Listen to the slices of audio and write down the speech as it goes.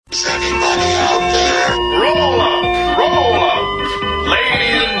anybody out there? Roll up,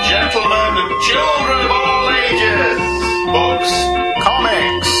 ladies and gentlemen and children of all ages. Books,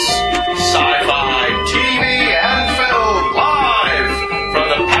 comics, sci-fi, TV and film, live from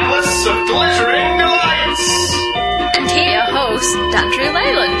the Palace of Glittering Delights. And here, host Andrew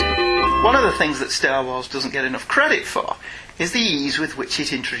Leyland. One of the things that Star Wars doesn't get enough credit for is the ease with which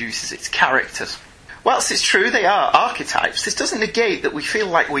it introduces its characters. Whilst it's true they are archetypes, this doesn't negate that we feel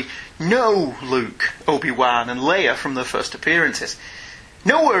like we know Luke, Obi-Wan and Leia from their first appearances.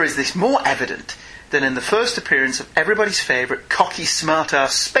 Nowhere is this more evident than in the first appearance of everybody's favourite cocky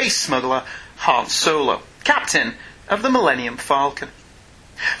smart-ass space smuggler, Han Solo, captain of the Millennium Falcon.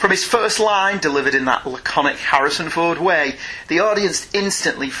 From his first line, delivered in that laconic Harrison Ford way, the audience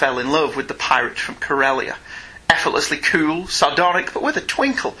instantly fell in love with the pirate from Corellia. Effortlessly cool, sardonic, but with a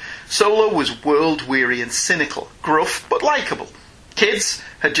twinkle, Solo was world-weary and cynical, gruff but likeable. Kids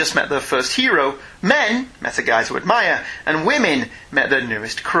had just met their first hero, men met a guy to admire, and women met their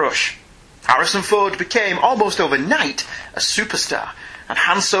newest crush. Harrison Ford became, almost overnight, a superstar, and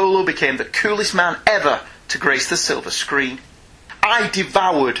Han Solo became the coolest man ever to grace the silver screen. I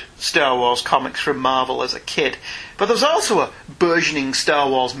devoured Star Wars comics from Marvel as a kid, but there was also a burgeoning Star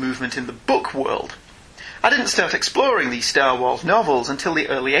Wars movement in the book world. I didn't start exploring these Star Wars novels until the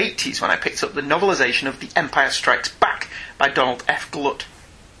early 80s when I picked up the novelization of The Empire Strikes Back by Donald F. Glut.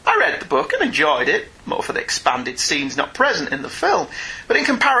 I read the book and enjoyed it, more for the expanded scenes not present in the film, but in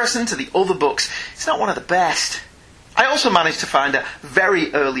comparison to the other books, it's not one of the best. I also managed to find a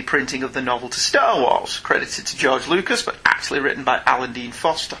very early printing of the novel to Star Wars, credited to George Lucas, but actually written by Alan Dean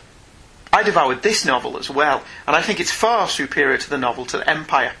Foster. I devoured this novel as well, and I think it's far superior to the novel to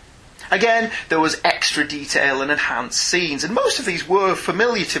Empire. Again, there was extra detail and enhanced scenes, and most of these were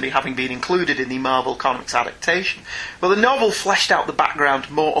familiar to me, having been included in the Marvel Comics adaptation. But the novel fleshed out the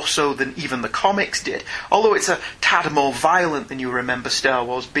background more so than even the comics did, although it's a tad more violent than you remember Star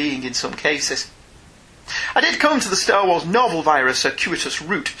Wars being in some cases. I did come to the Star Wars novel via a circuitous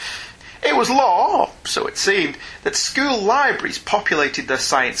route. It was law, so it seemed, that school libraries populated their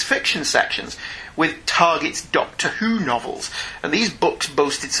science fiction sections with Target's Doctor Who novels, and these books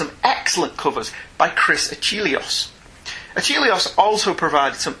boasted some excellent covers by Chris Achilleos. Achilleos also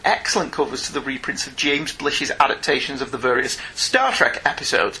provided some excellent covers to the reprints of James Blish's adaptations of the various Star Trek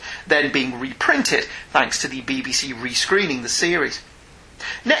episodes, then being reprinted thanks to the BBC rescreening the series.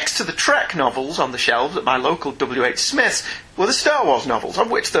 Next to the Trek novels on the shelves at my local W.H. Smith's were the Star Wars novels, of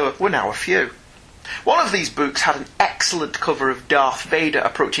which there were now a few. One of these books had an excellent cover of Darth Vader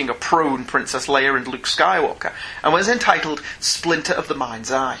approaching a prone Princess Leia and Luke Skywalker, and was entitled Splinter of the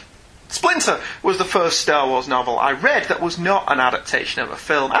Mind's Eye. Splinter was the first Star Wars novel I read that was not an adaptation of a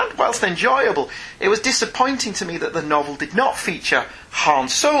film, and whilst enjoyable, it was disappointing to me that the novel did not feature Han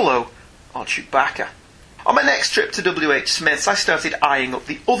Solo or Chewbacca. On my next trip to W.H. Smith's, I started eyeing up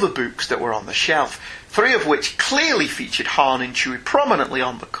the other books that were on the shelf, 3 of which clearly featured Han and Chewie prominently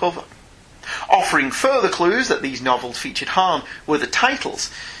on the cover. Offering further clues that these novels featured Han were the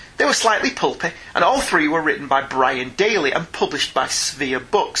titles. They were slightly pulpy, and all 3 were written by Brian Daley and published by Sphere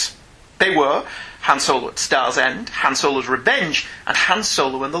Books. They were Han Solo at Star's End, Han Solo's Revenge, and Han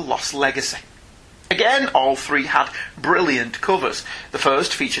Solo and the Lost Legacy. Again, all 3 had brilliant covers. The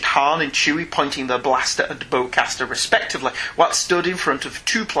first featured Han and Chewie pointing their blaster and bowcaster respectively, while stood in front of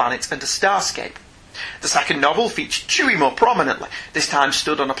 2 planets and a starscape. The second novel featured Chewie more prominently, this time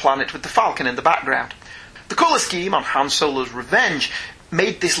stood on a planet with the Falcon in the background. The colour scheme on Han Solo's Revenge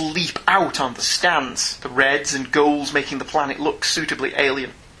made this leap out on the stands, the reds and golds making the planet look suitably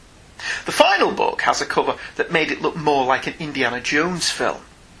alien. The final book has a cover that made it look more like an Indiana Jones film.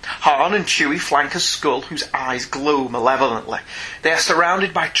 Han and Chewie flank a skull whose eyes glow malevolently. They are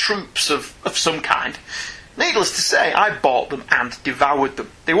surrounded by troops of some kind. Needless to say, I bought them and devoured them.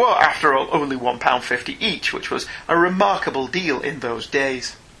 They were, after all, only £1.50 each, which was a remarkable deal in those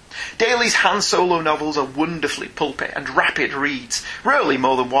days. Daley's Han Solo novels are wonderfully pulpy and rapid reads, rarely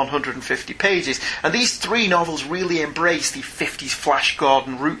more than 150 pages, and these 3 novels really embrace the 50s Flash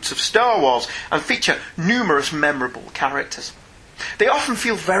Gordon roots of Star Wars and feature numerous memorable characters. They often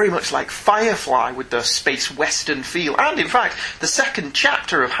feel very much like Firefly with their space western feel, and in fact, the second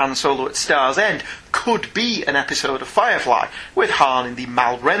chapter of Han Solo at Star's End could be an episode of Firefly, with Han in the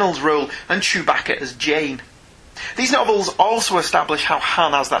Mal Reynolds role and Chewbacca as Jane. These novels also establish how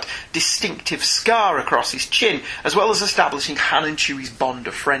Han has that distinctive scar across his chin, as well as establishing Han and Chewie's bond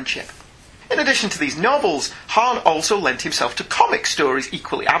of friendship. In addition to these novels, Han also lent himself to comic stories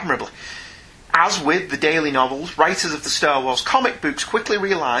equally admirably. As with the daily novels, writers of the Star Wars comic books quickly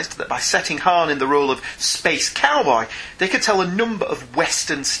realised that by setting Han in the role of space cowboy, they could tell a number of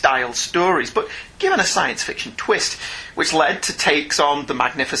Western-style stories, but given a science fiction twist, which led to takes on the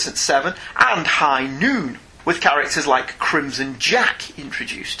Magnificent Seven and High Noon, with characters like Crimson Jack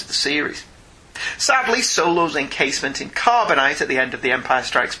introduced to the series. Sadly, Solo's encasement in carbonite at the end of The Empire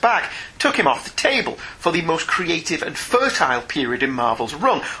Strikes Back took him off the table for the most creative and fertile period in Marvel's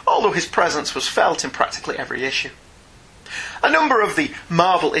run, although his presence was felt in practically every issue. A number of the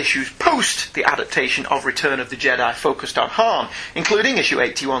Marvel issues post the adaptation of Return of the Jedi focused on Han, including issue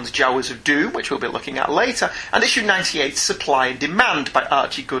 81's Jawas of Doom, which we'll be looking at later, and issue 98's Supply and Demand by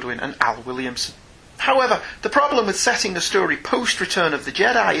Archie Goodwin and Al Williamson. However, the problem with setting a story post-Return of the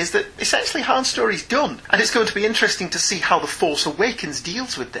Jedi is that essentially Han's story's done, and it's going to be interesting to see how The Force Awakens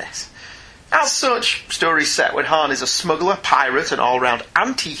deals with this. As such, stories set when Han is a smuggler, pirate, and all-round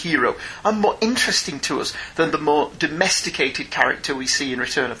anti-hero are more interesting to us than the more domesticated character we see in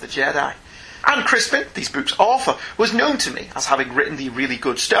Return of the Jedi. Anne Crispin, these books' author, was known to me as having written the really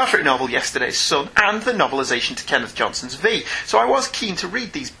good Star Trek novel Yesterday's Sun and the novelisation to Kenneth Johnson's V, so I was keen to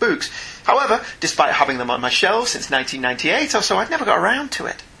read these books. However, despite having them on my shelf since 1998 or so, I'd never got around to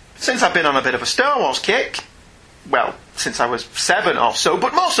it. Since I've been on a bit of a Star Wars kick, well, since I was 7 or so,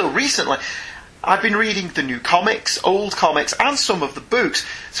 but more so recently, I've been reading the new comics, old comics, and some of the books,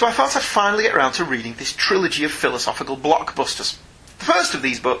 so I thought I'd finally get around to reading this trilogy of philosophical blockbusters. The first of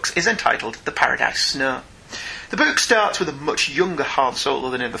these books is entitled The Paradise Snare. The book starts with a much younger Han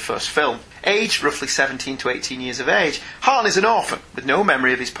Solo than in the first film. Aged roughly 17 to 18 years of age, Han is an orphan with no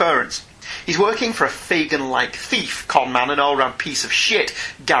memory of his parents. He's working for a Fagin-like thief, conman, and all-round piece of shit,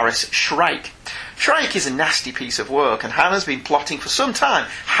 Garrus Shrike. Shrike is a nasty piece of work, and Han has been plotting for some time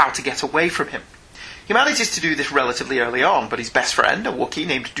how to get away from him. He manages to do this relatively early on, but his best friend, a Wookiee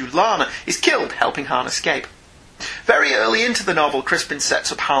named Dulana, is killed helping Han escape. Very early into the novel, Crispin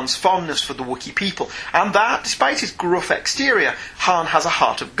sets up Han's fondness for the Wookiee people, and that, despite his gruff exterior, Han has a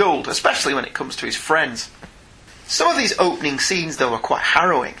heart of gold, especially when it comes to his friends. Some of these opening scenes, though, are quite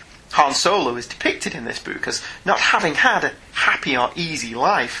harrowing. Han Solo is depicted in this book as not having had a happy or easy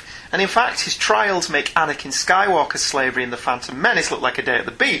life, and in fact his trials make Anakin Skywalker's slavery in The Phantom Menace look like a day at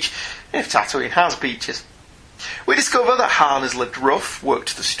the beach, if Tatooine has beaches. We discover that Han has lived rough,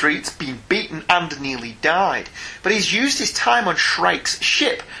 worked the streets, been beaten and nearly died, but he's used his time on Shrike's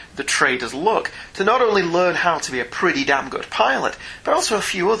ship, the Trader's Luck, to not only learn how to be a pretty damn good pilot, but also a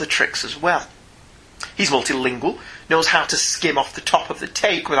few other tricks as well. He's multilingual, knows how to skim off the top of the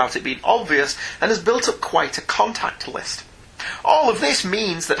take without it being obvious, and has built up quite a contact list. All of this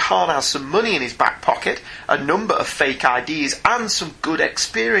means that Han has some money in his back pocket, a number of fake IDs, and some good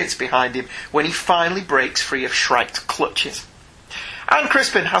experience behind him when he finally breaks free of Shrike's clutches. Anne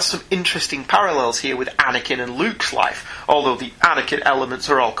Crispin has some interesting parallels here with Anakin and Luke's life, although the Anakin elements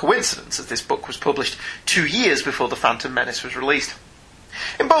are all coincidence, as this book was published 2 years before The Phantom Menace was released.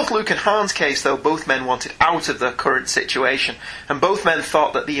 In both Luke and Han's case, though, both men wanted out of their current situation, and both men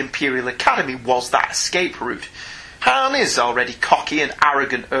thought that the Imperial Academy was that escape route. Han is already cocky and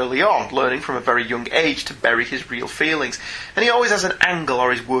arrogant early on, learning from a very young age to bury his real feelings, and he always has an angle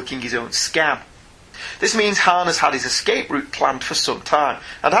or is working his own scam. This means Han has had his escape route planned for some time,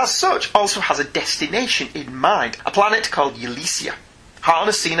 and as such also has a destination in mind, a planet called Elysia. Han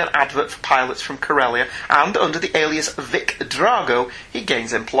has seen an advert for pilots from Corellia, and under the alias Vic Drago, he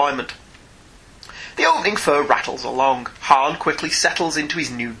gains employment. The opening fur rattles along. Han quickly settles into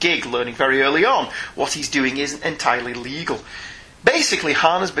his new gig, learning very early on what he's doing isn't entirely legal. Basically,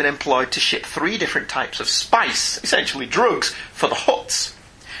 Han has been employed to ship 3 different types of spice, essentially drugs, for the Hutts.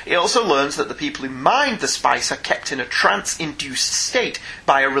 He also learns that the people who mine the spice are kept in a trance-induced state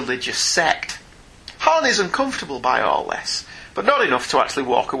by a religious sect. Han is uncomfortable by all this, but not enough to actually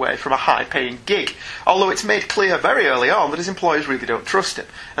walk away from a high-paying gig, although it's made clear very early on that his employers really don't trust him,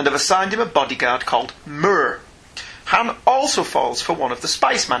 and have assigned him a bodyguard called Mur. Han also falls for one of the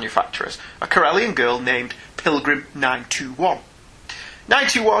spice manufacturers, a Corellian girl named Pilgrim 921.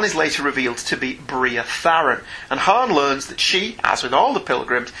 921 is later revealed to be Bria Tharran, and Han learns that she, as with all the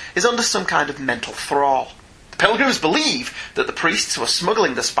Pilgrims, is under some kind of mental thrall. Pilgrims believe that the priests who are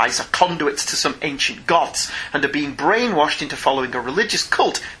smuggling the spice are conduits to some ancient gods, and are being brainwashed into following a religious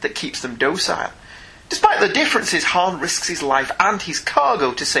cult that keeps them docile. Despite the differences, Han risks his life and his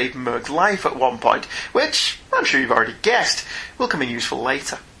cargo to save Murg's life at one point, which, I'm sure you've already guessed, will come in useful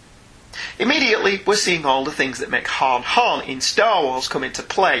later. Immediately, we're seeing all the things that make Han in Star Wars come into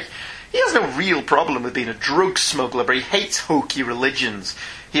play. He has no real problem with being a drug smuggler, but he hates hokey religions.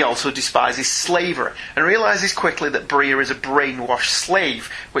 He also despises slavery, and realises quickly that Breya is a brainwashed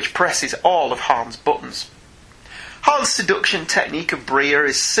slave, which presses all of Han's buttons. Han's seduction technique of Breya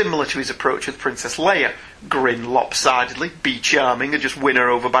is similar to his approach with Princess Leia. Grin lopsidedly, be charming, and just win her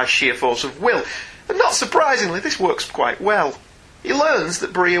over by sheer force of will. And not surprisingly, this works quite well. He learns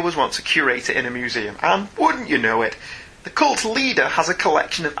that Breya was once a curator in a museum, and wouldn't you know it, the cult leader has a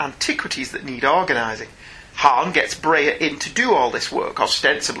collection of antiquities that need organising. Han gets Breya in to do all this work,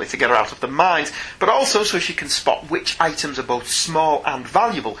 ostensibly to get her out of the mines, but also so she can spot which items are both small and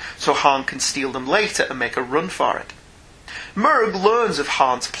valuable, so Han can steal them later and make a run for it. Murg learns of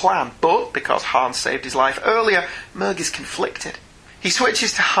Han's plan, but because Han saved his life earlier, Murg is conflicted. He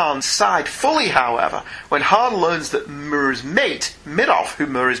switches to Han's side fully, however, when Han learns that Mur's mate, Midoff, who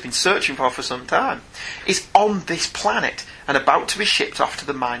Mur has been searching for some time, is on this planet and about to be shipped off to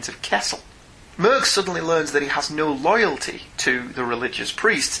the mines of Kessel. Murg suddenly learns that he has no loyalty to the religious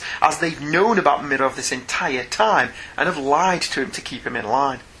priests, as they've known about Midoff this entire time and have lied to him to keep him in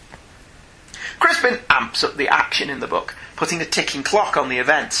line. Crispin amps up the action in the book, putting a ticking clock on the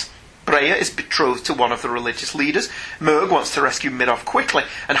events. Breya is betrothed to one of the religious leaders, Murg wants to rescue Midoff quickly,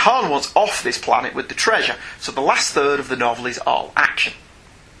 and Han wants off this planet with the treasure, so the last third of the novel is all action.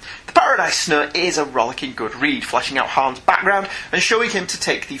 The Paradise Snare is a rollicking good read, fleshing out Han's background and showing him to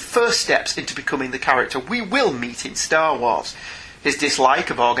take the first steps into becoming the character we will meet in Star Wars. His dislike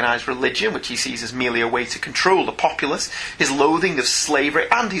of organised religion, which he sees as merely a way to control the populace, his loathing of slavery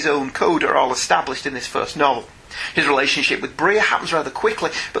and his own code are all established in this first novel. His relationship with Breya happens rather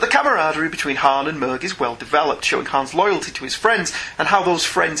quickly, but the camaraderie between Han and Murg is well developed, showing Han's loyalty to his friends and how those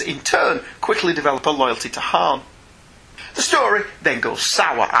friends in turn quickly develop a loyalty to Han. The story then goes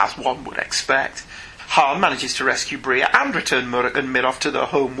sour, as one would expect. Han manages to rescue Breya and return Murg and Midoff to their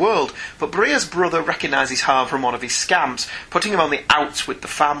home world, but Breya's brother recognises Han from one of his scams, putting him on the outs with the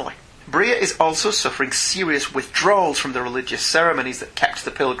family. Breya is also suffering serious withdrawals from the religious ceremonies that kept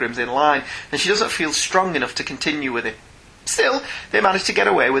the pilgrims in line, and she doesn't feel strong enough to continue with him. Still, they manage to get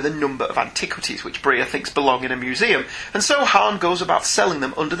away with a number of antiquities which Breya thinks belong in a museum, and so Han goes about selling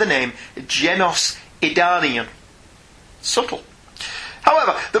them under the name Genos Idanian. Subtle.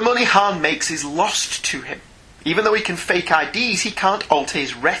 However, the money Han makes is lost to him. Even though he can fake IDs, he can't alter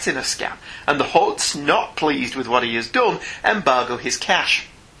his retina scan, and the Hutts, not pleased with what he has done, embargo his cash.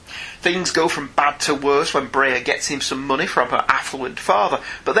 Things go from bad to worse when Breya gets him some money from her affluent father,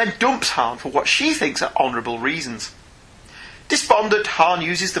 but then dumps Han for what she thinks are honourable reasons. Despondent, Han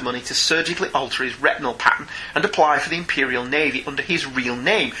uses the money to surgically alter his retinal pattern and apply for the Imperial Navy under his real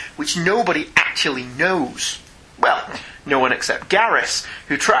name, which nobody actually knows. Well, no one except Garrus,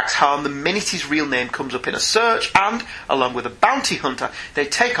 who tracks Han the minute his real name comes up in a search, and, along with a bounty hunter, they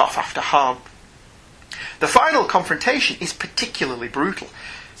take off after Han. The final confrontation is particularly brutal.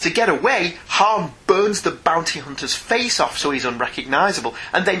 To get away, Han burns the bounty hunter's face off so he's unrecognisable,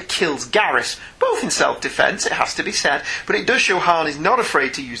 and then kills Garrus, both in self-defence, it has to be said, but it does show Han is not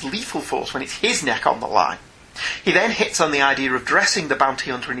afraid to use lethal force when it's his neck on the line. He then hits on the idea of dressing the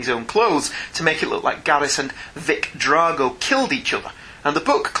bounty hunter in his own clothes to make it look like Garrus and Vic Drago killed each other, and the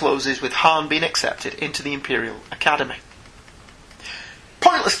book closes with Han being accepted into the Imperial Academy.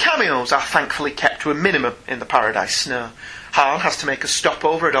 Pointless cameos are thankfully kept to a minimum in the Paradise Snare. Han has to make a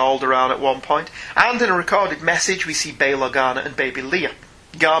stopover at Alderaan at one point, and in a recorded message we see Bail Organa and Baby Leia.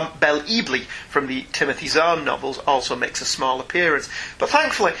 Bel Ebli from the Timothy Zahn novels also makes a small appearance, but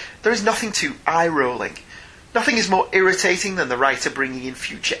thankfully there is nothing too eye-rolling. Nothing is more irritating than the writer bringing in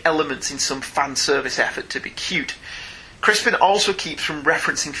future elements in some fan service effort to be cute. Crispin also keeps from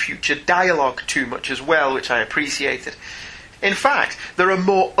referencing future dialogue too much as well, which I appreciated. In fact, there are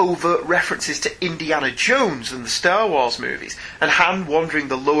more overt references to Indiana Jones than the Star Wars movies, and Han wandering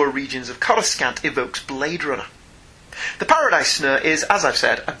the lower regions of Coruscant evokes Blade Runner. The Paradise Snare is, as I've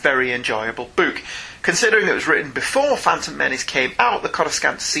said, a very enjoyable book. Considering it was written before Phantom Menace came out, the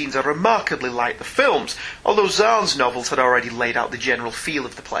Coruscant scenes are remarkably like the films, although Zahn's novels had already laid out the general feel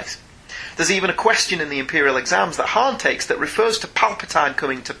of the place. There's even a question in the Imperial exams that Han takes that refers to Palpatine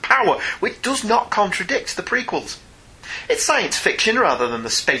coming to power, which does not contradict the prequels. It's science fiction rather than the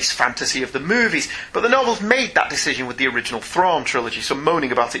space fantasy of the movies, but the novels made that decision with the original Thrawn trilogy, so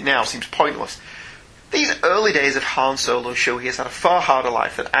moaning about it now seems pointless. These early days of Han Solo show he has had a far harder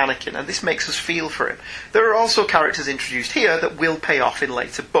life than Anakin, and this makes us feel for him. There are also characters introduced here that will pay off in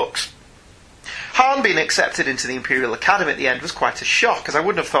later books. Han being accepted into the Imperial Academy at the end was quite a shock, as I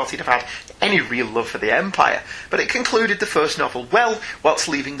wouldn't have thought he'd have had any real love for the Empire, but it concluded the first novel well, whilst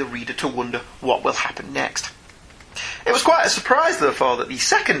leaving the reader to wonder what will happen next. It was quite a surprise, therefore, that the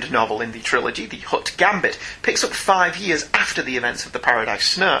second novel in the trilogy, The Hutt Gambit, picks up 5 years after the events of the Paradise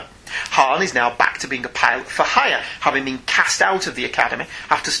Snare. Han is now back to being a pilot for hire, having been cast out of the academy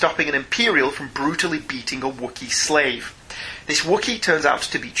after stopping an Imperial from brutally beating a Wookiee slave. This Wookiee turns out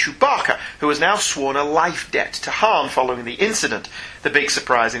to be Chewbacca, who has now sworn a life debt to Han following the incident. The big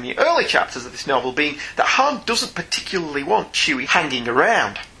surprise in the early chapters of this novel being that Han doesn't particularly want Chewie hanging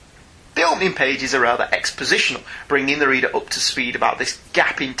around. The opening pages are rather expositional, bringing the reader up to speed about this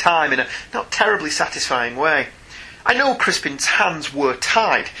gap in time in a not terribly satisfying way. I know Crispin's hands were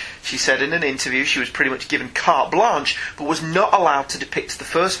tied. She said in an interview she was pretty much given carte blanche, but was not allowed to depict the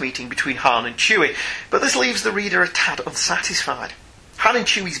first meeting between Han and Chewie, but this leaves the reader a tad unsatisfied. Han and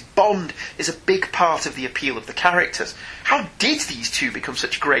Chewie's bond is a big part of the appeal of the characters. How did these two become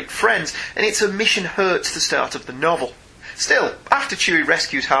such great friends, and its omission hurts the start of the novel. Still, after Chewie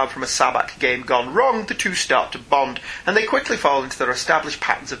rescues Han from a Sabak game gone wrong, the two start to bond, and they quickly fall into their established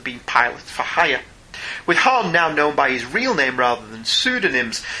patterns of being pilots for hire. With Han now known by his real name rather than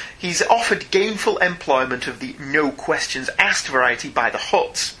pseudonyms, he's offered gainful employment of the no questions asked variety by the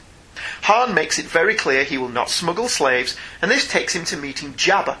Hutts. Han makes it very clear he will not smuggle slaves, and this takes him to meeting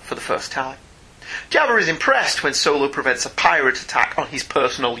Jabba for the first time. Jabba is impressed when Solo prevents a pirate attack on his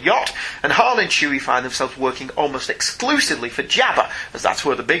personal yacht, and Han and Chewie find themselves working almost exclusively for Jabba, as that's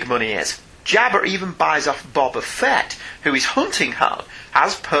where the big money is. Jabba even buys off Boba Fett, who is hunting Han,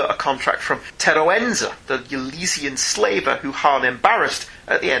 as per a contract from Teroenza, the Elysian slaver who Han embarrassed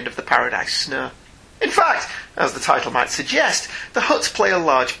at the end of the Paradise Snare. In fact, as the title might suggest, the Hutts play a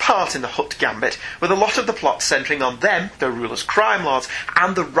large part in the Hutt Gambit, with a lot of the plot centering on them, their rulers crime lords,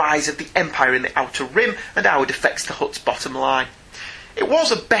 and the rise of the Empire in the Outer Rim and how it affects the Hutts' bottom line. It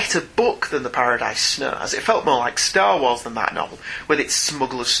was a better book than the Paradise Snare, as it felt more like Star Wars than that novel, with its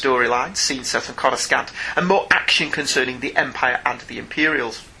smuggler's storyline, scene set on Coruscant, and more action concerning the Empire and the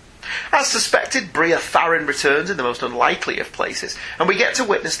Imperials. As suspected, Bria Tharin returns in the most unlikely of places, and we get to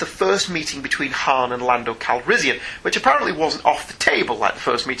witness the first meeting between Han and Lando Calrissian, which apparently wasn't off the table like the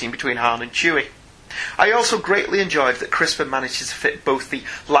first meeting between Han and Chewie. I also greatly enjoyed that Crispin manages to fit both the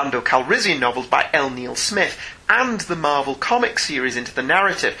Lando Calrissian novels by L. Neil Smith and the Marvel Comics series into the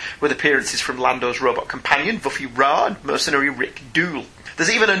narrative, with appearances from Lando's robot companion, Vuffy Ra, and mercenary Rick Dool.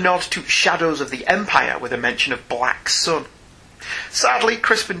 There's even a nod to Shadows of the Empire, with a mention of Black Sun. Sadly,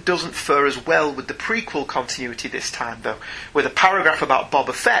 Crispin doesn't fare as well with the prequel continuity this time, though, with a paragraph about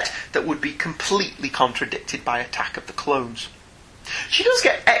Boba Fett that would be completely contradicted by Attack of the Clones. She does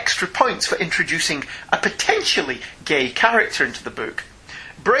get extra points for introducing a potentially gay character into the book.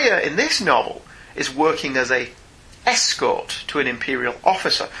 Bria, in this novel, is working as a escort to an Imperial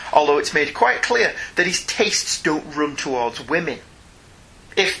officer, although it's made quite clear that his tastes don't run towards women.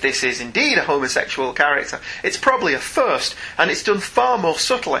 If this is indeed a homosexual character, it's probably a first, and it's done far more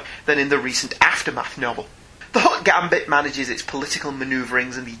subtly than in the recent Aftermath novel. The Hutt Gambit manages its political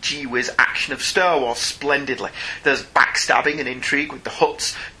manoeuvrings and the gee-whiz action of Star Wars splendidly. There's backstabbing and intrigue with the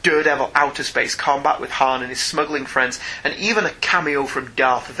Hutts, daredevil outer space combat with Han and his smuggling friends, and even a cameo from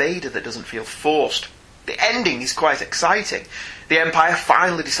Darth Vader that doesn't feel forced. The ending is quite exciting. The Empire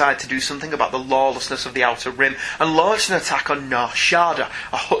finally decide to do something about the lawlessness of the Outer Rim and launch an attack on Nar Shaddaa,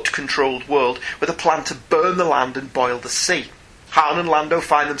 a Hutt-controlled world, with a plan to burn the land and boil the sea. Han and Lando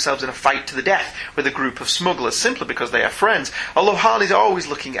find themselves in a fight to the death with a group of smugglers simply because they are friends, although Han is always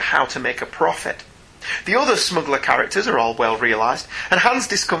looking at how to make a profit. The other smuggler characters are all well realised, and Han's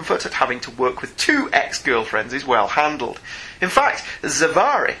discomfort at having to work with two ex-girlfriends is well handled. In fact,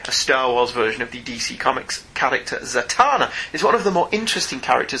 Zavari, a Star Wars version of the DC Comics character Zatanna, is one of the more interesting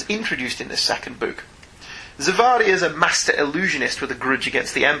characters introduced in this second book. Zavari is a master illusionist with a grudge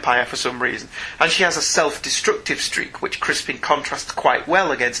against the Empire for some reason, and she has a self-destructive streak, which Crispin contrasts quite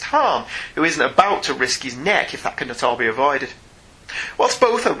well against Han, who isn't about to risk his neck if that can at all be avoided. Whilst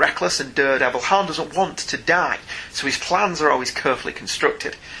both are reckless and daredevil, Han doesn't want to die, so his plans are always carefully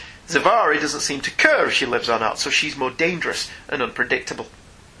constructed. Zavari doesn't seem to care if she lives or not, so she's more dangerous and unpredictable.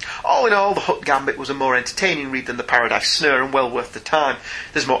 All in all, the Hutt Gambit was a more entertaining read than the Paradise Snare and well worth the time.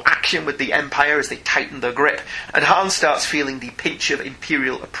 There's more action with the Empire as they tighten their grip, and Han starts feeling the pinch of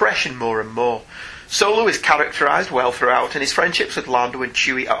Imperial oppression more and more. Solo is characterised well throughout, and his friendships with Lando and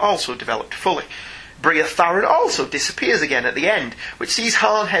Chewie are also developed fully. Bria Tharin also disappears again at the end, which sees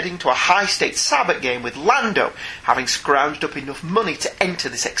Han heading to a high-stakes Sabbath game with Lando, having scrounged up enough money to enter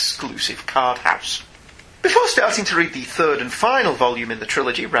this exclusive card house. Before starting to read the third and final volume in the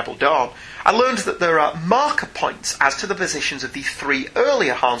trilogy, Rebel Dawn, I learned that there are marker points as to the positions of the three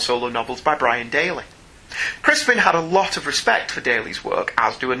earlier Han Solo novels by Brian Daley. Crispin had a lot of respect for Daly's work,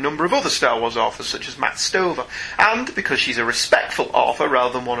 as do a number of other Star Wars authors such as Matt Stover, and because she's a respectful author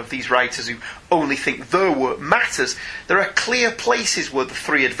rather than one of these writers who only think their work matters, there are clear places where the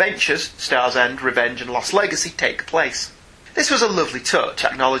three adventures, Star's End, Revenge and Lost Legacy, take place. This was a lovely touch,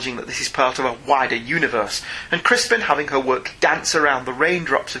 acknowledging that this is part of a wider universe, and Crispin having her work dance around the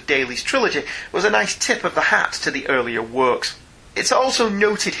raindrops of Daly's trilogy was a nice tip of the hat to the earlier works. It's also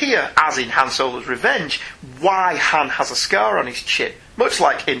noted here, as in Han Solo's Revenge, why Han has a scar on his chin, much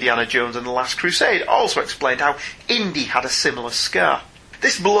like Indiana Jones and the Last Crusade also explained how Indy had a similar scar.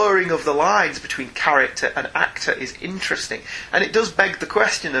 This blurring of the lines between character and actor is interesting, and it does beg the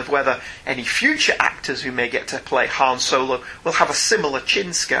question of whether any future actors who may get to play Han Solo will have a similar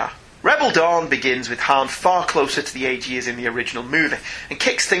chin scar. Rebel Dawn begins with Han far closer to the age he is in the original movie, and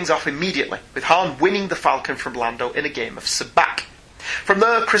kicks things off immediately, with Han winning the Falcon from Lando in a game of sabacc. From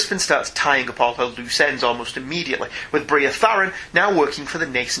there, Crispin starts tying up all her loose ends almost immediately, with Bria Tharran now working for the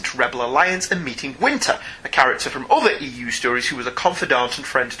nascent Rebel Alliance and meeting Winter, a character from other EU stories who was a confidant and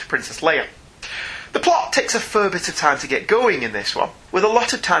friend to Princess Leia. The plot takes a fair bit of time to get going in this one, with a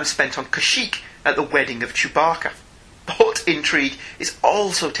lot of time spent on Kashyyyk at the wedding of Chewbacca. The Hutt intrigue is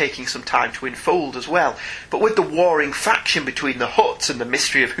also taking some time to unfold as well, but with the warring faction between the Hutts and the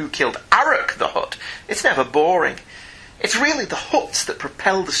mystery of who killed Arak the Hutt, it's never boring. It's really the Hutts that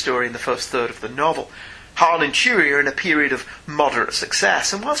propel the story in the first third of the novel. Han and Chewie are in a period of moderate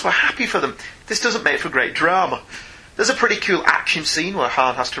success, and whilst we're happy for them, this doesn't make for great drama. There's a pretty cool action scene where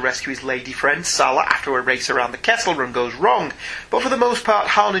Han has to rescue his lady friend Sala after a race around the Kessel Run goes wrong, but for the most part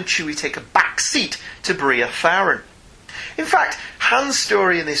Han and Chewie take a back seat to Bria Tharran. In fact, Han's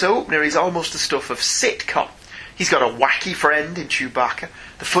story in this opener is almost the stuff of sitcom. He's got a wacky friend in Chewbacca,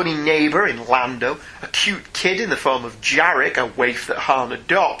 the funny neighbour in Lando, a cute kid in the form of Jarek, a waif that Han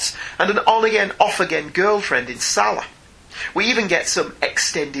adopts, and an on-again, off-again girlfriend in Sala. We even get some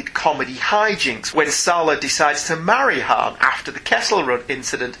extended comedy hijinks when Sala decides to marry Han after the Kessel Run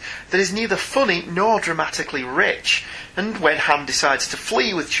incident that is neither funny nor dramatically rich. And when Han decides to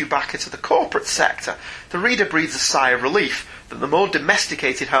flee with Chewbacca to the corporate sector, the reader breathes a sigh of relief that the more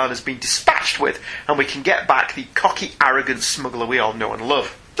domesticated Han has been dispatched with, and we can get back the cocky, arrogant smuggler we all know and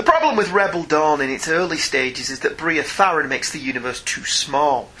love. The problem with Rebel Dawn in its early stages is that Bria Tharran makes the universe too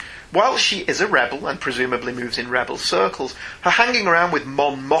small. While she is a rebel and presumably moves in rebel circles, her hanging around with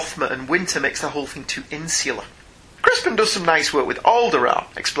Mon Mothma and Winter makes the whole thing too insular. Crispin does some nice work with Alderaan,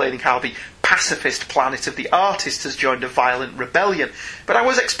 explaining how the pacifist planet of the artist has joined a violent rebellion, but I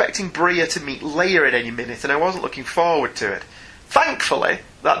was expecting Bria to meet Leia at any minute and I wasn't looking forward to it. Thankfully,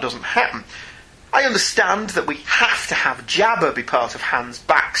 that doesn't happen. I understand that we have to have Jabba be part of Han's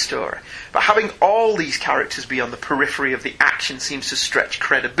backstory, but having all these characters be on the periphery of the action seems to stretch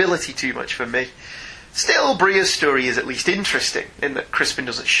credibility too much for me. Still, Bria's story is at least interesting, in that Crispin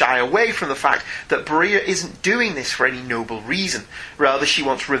doesn't shy away from the fact that Bria isn't doing this for any noble reason. Rather, she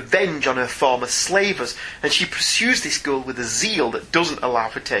wants revenge on her former slavers, and she pursues this goal with a zeal that doesn't allow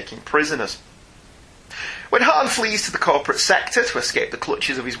for taking prisoners. When Han flees to the corporate sector to escape the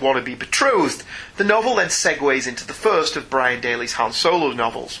clutches of his wannabe betrothed, the novel then segues into the first of Brian Daley's Han Solo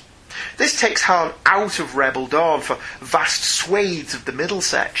novels. This takes Han out of Rebel Dawn for vast swathes of the middle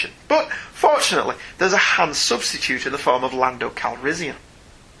section, but fortunately there's a Han substitute in the form of Lando Calrissian.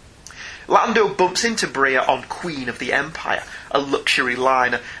 Lando bumps into Bria on Queen of the Empire, a luxury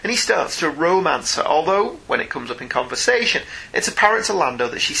liner, and he starts to romance her, although, when it comes up in conversation, it's apparent to Lando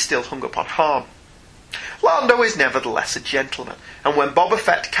that she's still hung up on Han. Lando is nevertheless a gentleman, and when Boba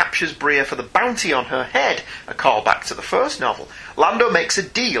Fett captures Bria for the bounty on her head, a callback to the first novel, Lando makes a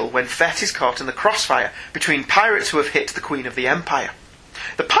deal when Fett is caught in the crossfire between pirates who have hit the Queen of the Empire.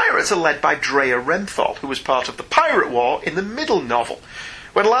 The pirates are led by Drea Renthal, who was part of the Pirate War in the middle novel.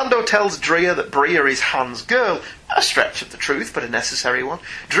 When Lando tells Drea that Bria is Han's girl, a stretch of the truth but a necessary one,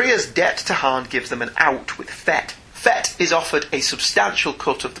 Drea's debt to Han gives them an out with Fett. Fett is offered a substantial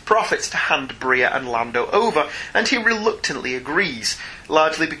cut of the profits to hand Bria and Lando over, and he reluctantly agrees,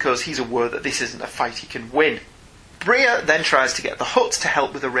 largely because he's aware that this isn't a fight he can win. Bria then tries to get the Hutts to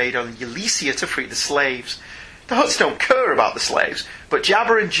help with a raid on Elysia to free the slaves. The Hutts don't care about the slaves, but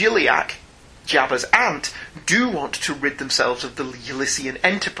Jabba and Jilliak, Jabba's aunt, do want to rid themselves of the Elysian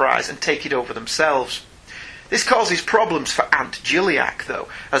enterprise and take it over themselves. This causes problems for Aunt Jilliak, though,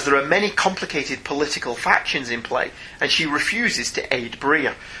 as there are many complicated political factions in play, and she refuses to aid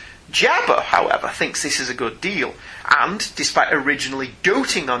Bria. Jabba, however, thinks this is a good deal, and, despite originally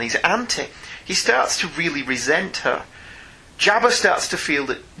doting on his auntie, he starts to really resent her. Jabba starts to feel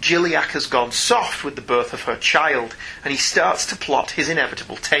that Jilliak has gone soft with the birth of her child, and he starts to plot his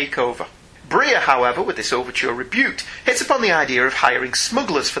inevitable takeover. Bria, however, with this overture rebuked, hits upon the idea of hiring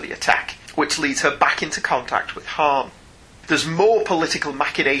smugglers for the attack, which leads her back into contact with Han. There's more political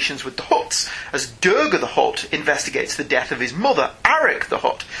machinations with the Hutts, as Durga the Hutt investigates the death of his mother, Arik the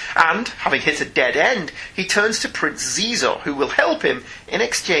Hutt, and, having hit a dead end, he turns to Prince Zizor, who will help him in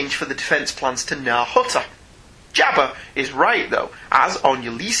exchange for the defence plans to Nar Hutta. Jabba is right, though, as, on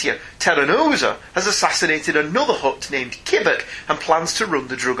Elysia, Terranosa has assassinated another Hutt named Kibbuk and plans to run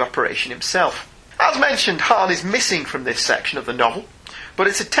the drug operation himself. As mentioned, Han is missing from this section of the novel, but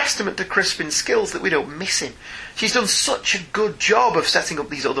it's a testament to Crispin's skills that we don't miss him. She's done such a good job of setting up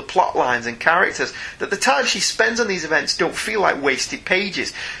these other plot lines and characters that the time she spends on these events don't feel like wasted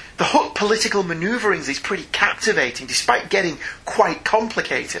pages. The Hutt political manoeuvrings is pretty captivating, despite getting quite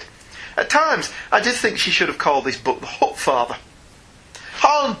complicated. At times, I did think she should have called this book The Hutt Father.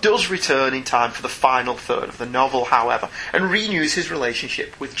 Han does return in time for the final third of the novel, however, and renews his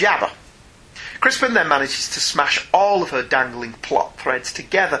relationship with Jabba. Crispin then manages to smash all of her dangling plot threads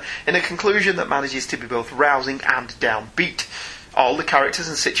together in a conclusion that manages to be both rousing and downbeat. All the characters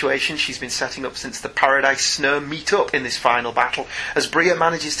and situations she's been setting up since the Paradise Snare meet up in this final battle, as Bria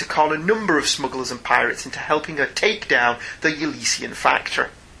manages to con a number of smugglers and pirates into helping her take down the Elysian factory.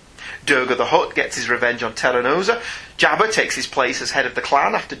 Durga the Hutt gets his revenge on Terranosa, Jabba takes his place as head of the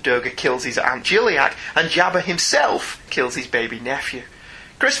clan after Durga kills his Aunt Gilliac, and Jabba himself kills his baby nephew.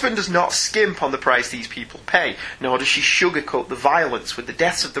 Crispin does not skimp on the price these people pay, nor does she sugarcoat the violence, with the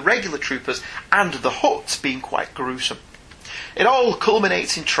deaths of the regular troopers and the Hutts being quite gruesome. It all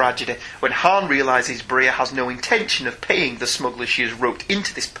culminates in tragedy when Han realises Bria has no intention of paying the smugglers she has roped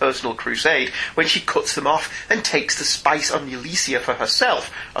into this personal crusade when she cuts them off and takes the spice on Elysia for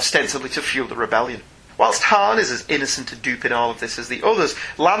herself, ostensibly to fuel the rebellion. Whilst Han is as innocent a dupe in all of this as the others,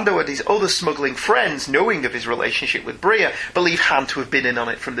 Lando and his other smuggling friends, knowing of his relationship with Bria, believe Han to have been in on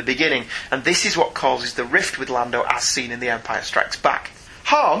it from the beginning, and this is what causes the rift with Lando as seen in The Empire Strikes Back.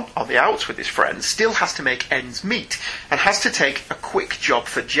 Han, on the outs with his friends, still has to make ends meet, and has to take a quick job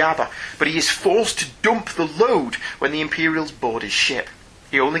for Jabba, but he is forced to dump the load when the Imperials board his ship.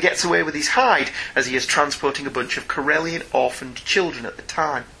 He only gets away with his hide, as he is transporting a bunch of Corellian orphaned children at the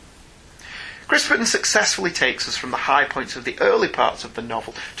time. Crispin successfully takes us from the high points of the early parts of the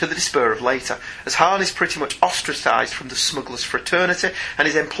novel to the despair of later, as Han is pretty much ostracised from the smugglers' fraternity and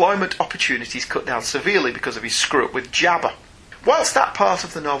his employment opportunities cut down severely because of his screw-up with Jabba. Whilst that part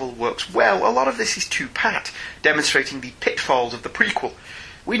of the novel works well, a lot of this is too pat, demonstrating the pitfalls of the prequel.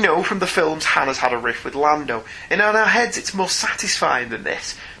 We know from the films Han has had a rift with Lando, and in our heads it's more satisfying than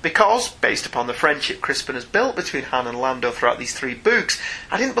this, because, based upon the friendship Crispin has built between Han and Lando throughout these 3 books,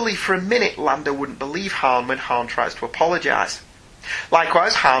 I didn't believe for a minute Lando wouldn't believe Han when Han tries to apologise.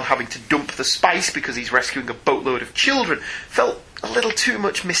 Likewise, Han having to dump the spice because he's rescuing a boatload of children felt a little too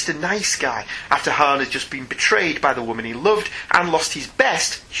much Mr. Nice Guy, after Han has just been betrayed by the woman he loved and lost his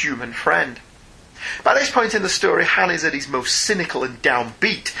best human friend. By this point in the story, Han is at his most cynical and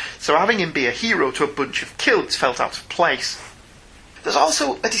downbeat, so having him be a hero to a bunch of kilts felt out of place. There's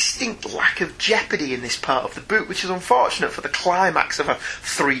also a distinct lack of jeopardy in this part of the book, which is unfortunate for the climax of a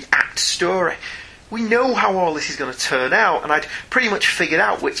 3-act story. We know how all this is going to turn out, and I'd pretty much figured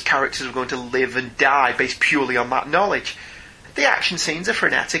out which characters were going to live and die based purely on that knowledge. The action scenes are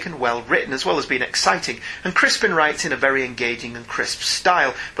frenetic and well written, as well as being exciting, and Crispin writes in a very engaging and crisp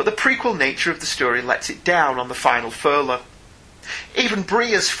style, but the prequel nature of the story lets it down on the final furlough. Even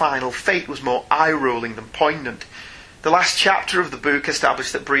Bria's final fate was more eye-rolling than poignant. The last chapter of the book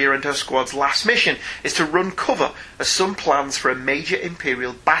established that Bria and her squad's last mission is to run cover as some plans for a major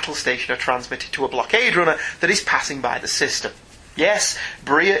Imperial battle station are transmitted to a blockade runner that is passing by the system. Yes,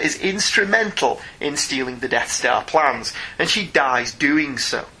 Bria is instrumental in stealing the Death Star plans, and she dies doing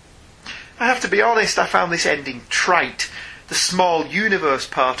so. I have to be honest, I found this ending trite. The small universe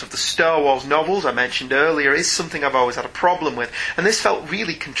part of the Star Wars novels I mentioned earlier is something I've always had a problem with, and this felt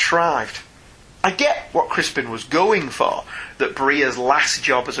really contrived. I get what Crispin was going for, that Bria's last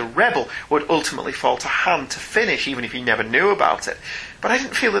job as a rebel would ultimately fall to Han to finish, even if he never knew about it, but I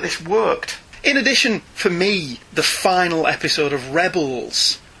didn't feel that this worked. In addition, for me, the final episode of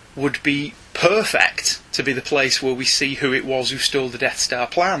Rebels would be perfect to be the place where we see who it was who stole the Death Star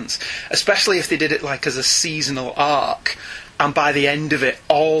plans, especially if they did it like as a seasonal arc, and by the end of it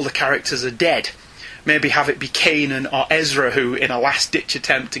all the characters are dead. Maybe have it be Kanan or Ezra who, in a last-ditch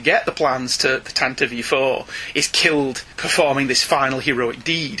attempt to get the plans to the Tantive 4, is killed performing this final heroic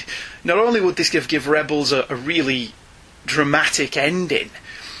deed. Not only would this give Rebels a really dramatic ending,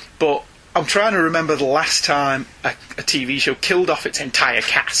 but I'm trying to remember the last time a TV show killed off its entire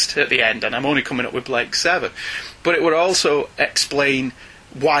cast at the end, and I'm only coming up with Blake 7. But it would also explain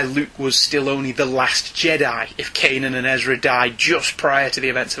why Luke was still only the last Jedi if Kanan and Ezra died just prior to the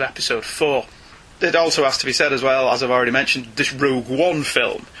events of Episode 4. It also has to be said as well, as I've already mentioned, this Rogue One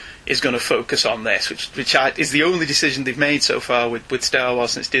film is going to focus on this, which is the only decision they've made so far with Star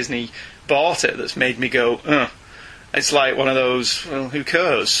Wars since Disney bought it that's made me go, ugh. It's like one of those, well, who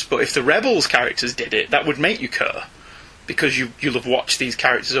cares? But if the Rebels characters did it, that would make you care. Because you'll have watched these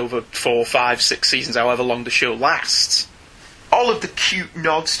characters over 4, 5, 6 seasons, however long the show lasts. All of the cute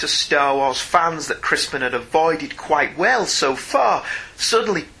nods to Star Wars fans that Crispin had avoided quite well so far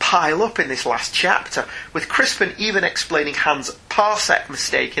suddenly pile up in this last chapter, with Crispin even explaining Han's parsec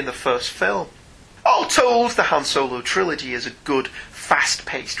mistake in the first film. All told, the Han Solo trilogy is a good,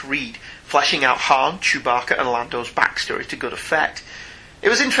 fast-paced read, fleshing out Han, Chewbacca and Lando's backstory to good effect. It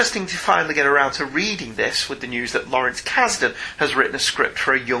was interesting to finally get around to reading this with the news that Lawrence Kasdan has written a script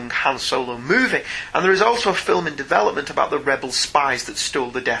for a young Han Solo movie, and there is also a film in development about the rebel spies that stole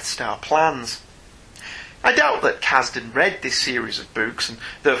the Death Star plans. I doubt that Kasdan read this series of books, and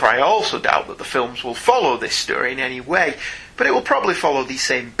therefore I also doubt that the films will follow this story in any way, but it will probably follow the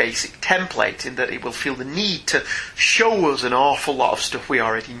same basic template in that it will feel the need to show us an awful lot of stuff we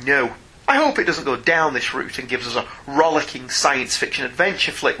already know. I hope it doesn't go down this route and gives us a rollicking science fiction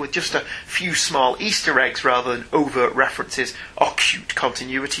adventure flick with just a few small Easter eggs rather than overt references or cute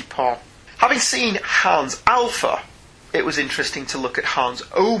continuity porn. Having seen Han's Alpha, it was interesting to look at Han's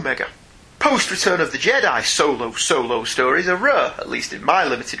Omega. Post-Return of the Jedi solo stories are rare, at least in my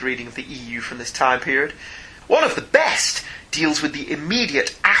limited reading of the EU from this time period. One of the best deals with the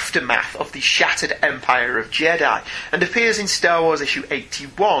immediate aftermath of the shattered Empire of Jedi, and appears in Star Wars issue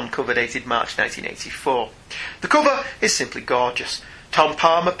 81, cover dated March 1984. The cover is simply gorgeous. Tom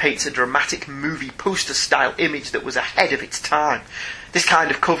Palmer paints a dramatic movie poster-style image that was ahead of its time. This kind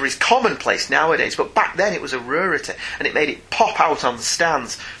of cover is commonplace nowadays, but back then it was a rarity, and it made it pop out on the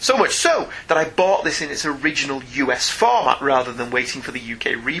stands. So much so that I bought this in its original US format rather than waiting for the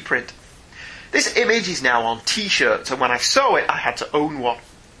UK reprint. This image is now on t-shirts, and when I saw it, I had to own one.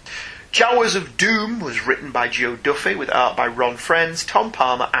 Jawas of Doom was written by Joe Duffy, with art by Ron Frenz, Tom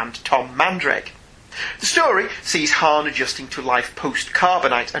Palmer and Tom Mandrake. The story sees Han adjusting to life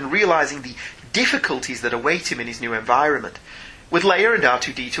post-Carbonite and realising the difficulties that await him in his new environment. With Leia and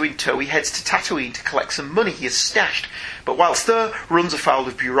R2-D2 in tow, he heads to Tatooine to collect some money he has stashed, but whilst there, runs afoul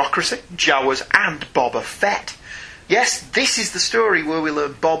of bureaucracy, Jawas and Boba Fett. Yes, this is the story where we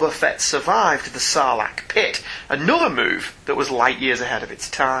learn Boba Fett survived the Sarlacc pit, another move that was light years ahead of its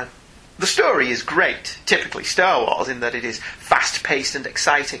time. The story is great, typically Star Wars, in that it is fast-paced and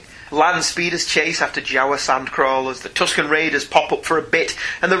exciting. Land speeders chase after Jawa sandcrawlers, the Tusken Raiders pop up for a bit,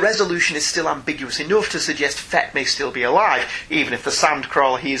 and the resolution is still ambiguous enough to suggest Fett may still be alive, even if the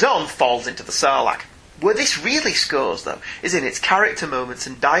sandcrawler he is on falls into the Sarlacc. Where this really scores, though, is in its character moments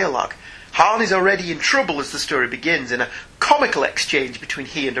and dialogue. Han is already in trouble as the story begins in a comical exchange between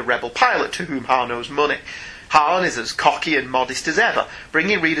he and a rebel pilot to whom Han owes money. Han is as cocky and modest as ever,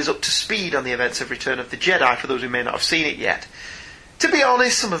 bringing readers up to speed on the events of Return of the Jedi for those who may not have seen it yet. To be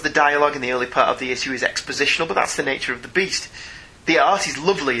honest, some of the dialogue in the early part of the issue is expositional, but that's the nature of the beast. The art is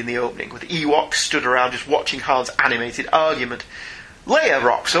lovely in the opening, with Ewoks stood around just watching Han's animated argument. Leia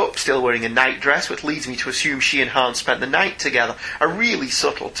rocks up, still wearing a nightdress, which leads me to assume she and Han spent the night together, a really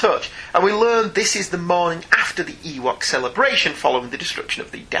subtle touch, and we learn this is the morning after the Ewok celebration following the destruction of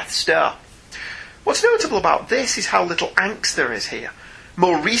the Death Star. What's notable about this is how little angst there is here.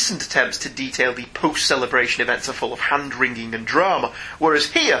 More recent attempts to detail the post-celebration events are full of hand-wringing and drama,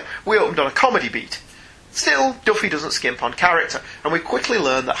 whereas here we opened on a comedy beat. Still, Duffy doesn't skimp on character, and we quickly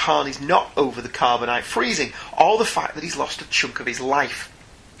learn that Han is not over the Carbonite freezing, or the fact that he's lost a chunk of his life.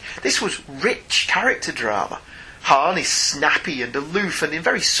 This was rich character drama. Han is snappy and aloof, and in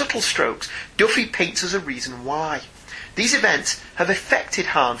very subtle strokes, Duffy paints us a reason why. These events have affected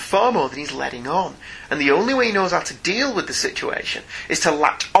Han far more than he's letting on, and the only way he knows how to deal with the situation is to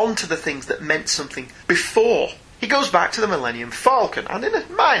latch on to the things that meant something before. He goes back to the Millennium Falcon, and in a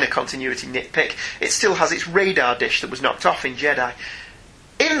minor continuity nitpick, it still has its radar dish that was knocked off in Jedi.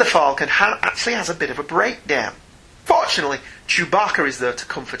 In the Falcon, Han actually has a bit of a breakdown. Fortunately, Chewbacca is there to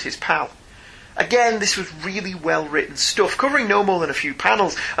comfort his pal. Again, this was really well-written stuff, covering no more than a few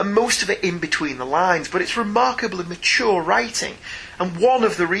panels, and most of it in between the lines, but it's remarkably mature writing, and one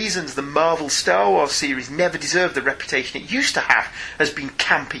of the reasons the Marvel Star Wars series never deserved the reputation it used to have as being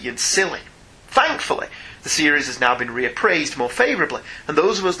campy and silly. Thankfully, the series has now been reappraised more favourably, and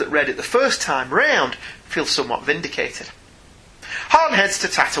those of us that read it the first time round feel somewhat vindicated. Han heads to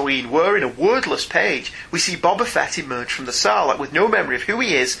Tatooine, where, in a wordless page, we see Boba Fett emerge from the Sarlacc with no memory of who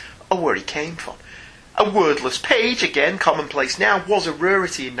he is or where he came from. A wordless page, again commonplace now, was a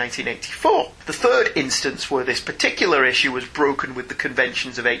rarity in 1984. The third instance where this particular issue was broken with the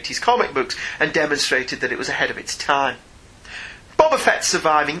conventions of 80s comic books and demonstrated that it was ahead of its time. Boba Fett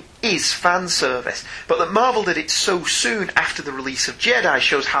surviving is fan service, but that Marvel did it so soon after the release of Jedi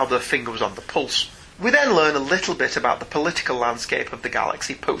shows how their finger was on the pulse. We then learn a little bit about the political landscape of the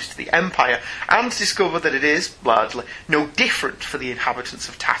galaxy post the Empire, and discover that it is, largely, no different for the inhabitants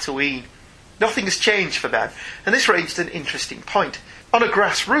of Tatooine. Nothing has changed for them, and this raised an interesting point. On a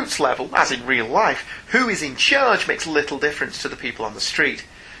grassroots level, as in real life, who is in charge makes little difference to the people on the street.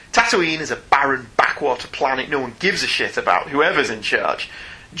 Tatooine is a barren backwater planet no one gives a shit about, whoever's in charge.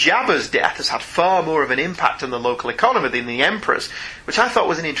 Jabba's death has had far more of an impact on the local economy than the Emperor's, which I thought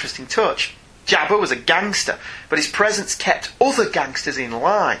was an interesting touch. Jabba was a gangster, but his presence kept other gangsters in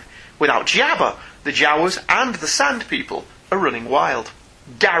line. Without Jabba, the Jawas and the Sand People are running wild.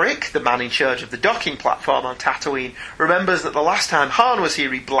 Garrick, the man in charge of the docking platform on Tatooine, remembers that the last time Han was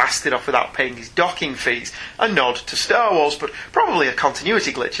here he blasted off without paying his docking fees, a nod to Star Wars, but probably a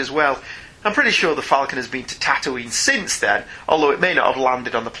continuity glitch as well. I'm pretty sure the Falcon has been to Tatooine since then, although it may not have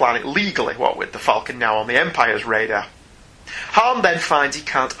landed on the planet legally, what with the Falcon now on the Empire's radar. Han then finds he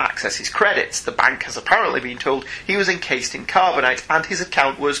can't access his credits. The bank has apparently been told he was encased in carbonite and his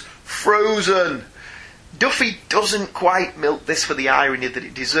account was frozen. Duffy doesn't quite milk this for the irony that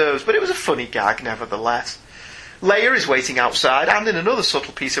it deserves, but it was a funny gag nevertheless. Leia is waiting outside and, in another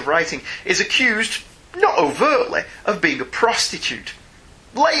subtle piece of writing, is accused, not overtly, of being a prostitute.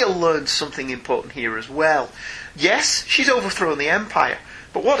 Leia learns something important here as well. Yes, she's overthrown the Empire,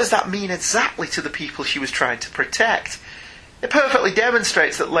 but what does that mean exactly to the people she was trying to protect? It perfectly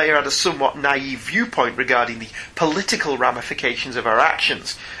demonstrates that Leia had a somewhat naive viewpoint regarding the political ramifications of her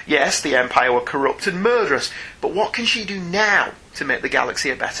actions. Yes, the Empire were corrupt and murderous, but what can she do now to make the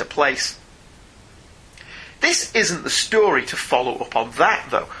galaxy a better place? This isn't the story to follow up on that,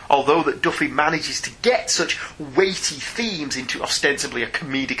 though, although that Duffy manages to get such weighty themes into ostensibly a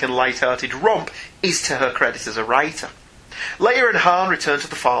comedic and light-hearted romp is to her credit as a writer. Leia and Han return to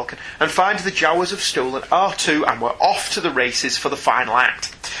the Falcon and find the Jawas have stolen R2 and we're off to the races for the final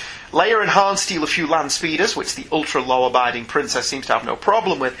act. Leia and Han steal a few land speeders, which the ultra-law-abiding princess seems to have no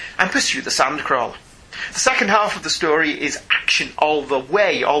problem with, and pursue the Sandcrawler. The second half of the story is action all the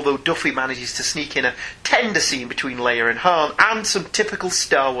way, although Duffy manages to sneak in a tender scene between Leia and Han and some typical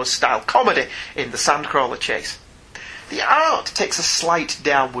Star Wars-style comedy in the Sandcrawler chase. The art takes a slight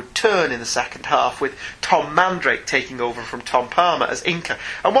downward turn in the second half, with Tom Mandrake taking over from Tom Palmer as inker,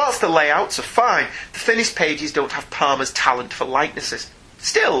 and whilst the layouts are fine, the finished pages don't have Palmer's talent for likenesses.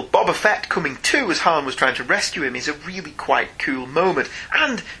 Still, Boba Fett coming to as Han was trying to rescue him is a really quite cool moment,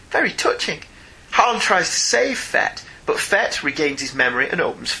 and very touching. Han tries to save Fett, but Fett regains his memory and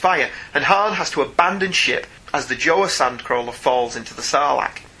opens fire, and Han has to abandon ship as the Jawa Sandcrawler falls into the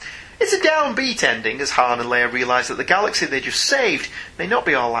Sarlacc. It's a downbeat ending as Han and Leia realise that the galaxy they just saved may not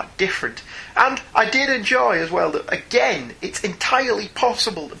be all that different. And I did enjoy as well that, again, it's entirely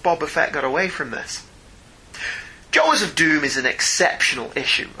possible that Boba Fett got away from this. Jawas of Doom is an exceptional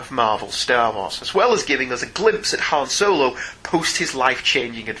issue of Marvel's Star Wars, as well as giving us a glimpse at Han Solo post his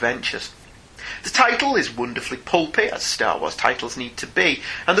life-changing adventures. The title is wonderfully pulpy, as Star Wars titles need to be,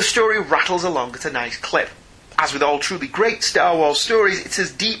 and the story rattles along at a nice clip. As with all truly great Star Wars stories, it's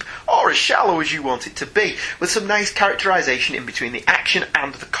as deep or as shallow as you want it to be, with some nice characterisation in between the action,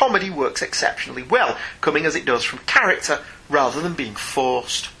 and the comedy works exceptionally well, coming as it does from character rather than being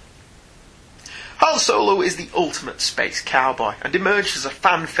forced. Han Solo is the ultimate space cowboy, and emerged as a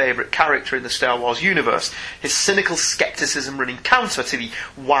fan-favourite character in the Star Wars universe, his cynical scepticism running counter to the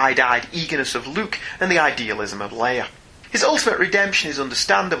wide-eyed eagerness of Luke and the idealism of Leia. His ultimate redemption is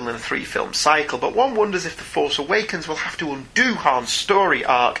understandable in a 3-film cycle, but one wonders if The Force Awakens will have to undo Han's story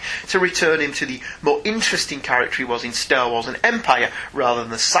arc to return him to the more interesting character he was in Star Wars and Empire, rather than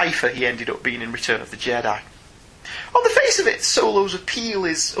the cipher he ended up being in Return of the Jedi. On the face of it, Solo's appeal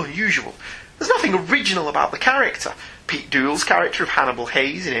is unusual. There's nothing original about the character. Pete Doole's character of Hannibal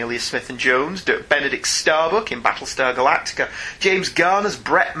Hayes in Alias Smith and Jones, Dirk Benedict Starbuck in Battlestar Galactica, James Garner's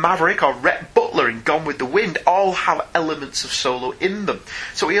Brett Maverick or Rhett Butler in Gone with the Wind all have elements of Solo in them.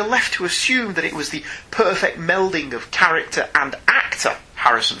 So we are left to assume that it was the perfect melding of character and actor,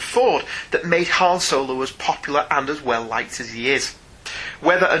 Harrison Ford, that made Han Solo as popular and as well liked as he is.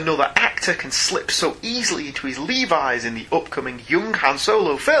 Whether another actor can slip so easily into his Levi's in the upcoming young Han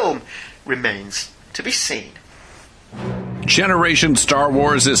Solo film remains to be seen. Generation Star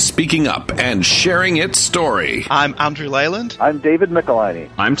Wars is speaking up and sharing its story. I'm Andrew Leyland. I'm David Michelini.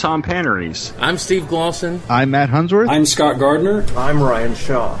 I'm Tom Paneries. I'm Steve Glosson. I'm Matt Hunsworth. I'm Scott Gardner. I'm Ryan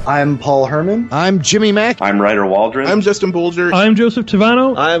Shaw. I'm Paul Herman. I'm Jimmy Mack. I'm Ryder Waldron. I'm Justin Bolger. I'm Joseph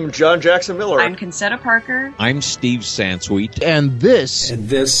Tavano. I'm John Jackson Miller. I'm Concetta Parker. I'm Steve Sansweet. And this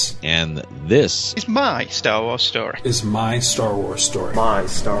is my Star Wars story. Is my Star Wars story. My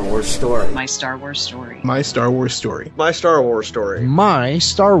Star Wars story. My Star Wars story. My Star Wars story. My Star Wars story. My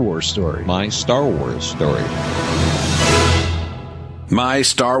Star Wars story. My Star Wars story. My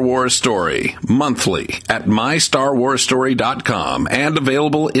Star Wars Story, monthly at mystarwarsstory.com and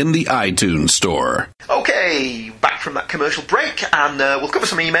available in the iTunes Store. Okay, back from that commercial break, and we'll cover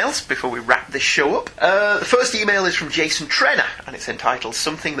some emails before we wrap this show up. The first email is from Jason Trenner, and it's entitled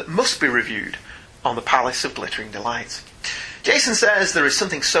Something That Must Be Reviewed on the Palace of Glittering Delights. Jason says there is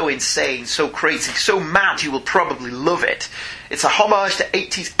something so insane, so crazy, so mad you will probably love it. It's a homage to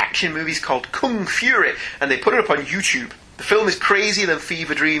 80s action movies called Kung Fury, and they put it up on YouTube. The film is crazier than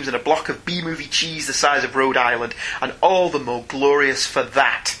Fever Dreams and a block of B-movie cheese the size of Rhode Island, and all the more glorious for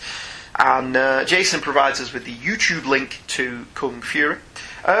that. And Jason provides us with the YouTube link to Kung Fury.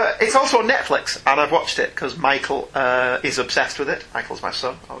 It's also on Netflix, and I've watched it because Michael is obsessed with it. Michael's my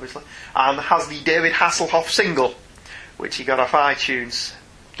son, obviously, and has the David Hasselhoff single, which he got off iTunes.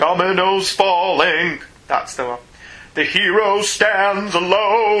 Dominoes falling. That's the one. The hero stands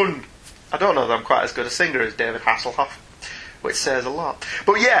alone. I don't know that I'm quite as good a singer as David Hasselhoff, which says a lot.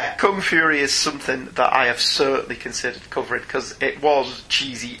 But yeah, Kung Fury is something that I have certainly considered covering because it was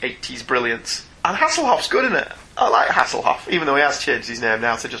cheesy 80s brilliance. And Hasselhoff's good in it. I like Hasselhoff, even though he has changed his name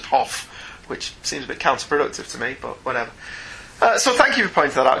now to just Hoff, which seems a bit counterproductive to me, but whatever. So thank you for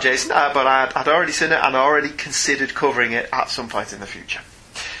pointing that out, Jason, but I'd already seen it and already considered covering it at some point in the future.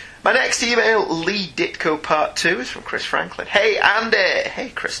 My next email, Lee Ditko Part 2, is from Chris Franklin. Hey Andy! Hey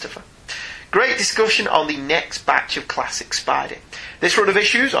Christopher. Great discussion on the next batch of classic Spidey. This run of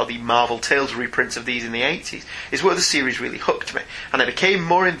issues, or the Marvel Tales reprints of these in the 80s, is where the series really hooked me, and I became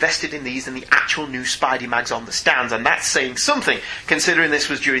more invested in these than the actual new Spidey mags on the stands, and that's saying something, considering this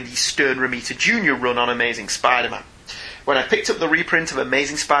was during the Stern Romita Jr. run on Amazing Spider-Man. When I picked up the reprint of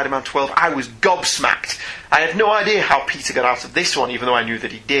Amazing Spider-Man 12, I was gobsmacked. I had no idea how Peter got out of this one, even though I knew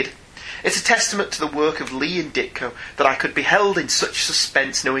that he did. It's a testament to the work of Lee and Ditko that I could be held in such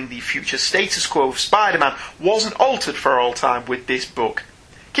suspense knowing the future status quo of Spider-Man wasn't altered for all time with this book.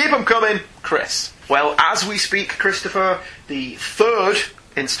 Keep 'em coming, Chris. Well, as we speak, Christopher, the third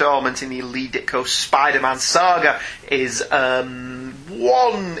instalment in the Lee Ditko Spider-Man saga is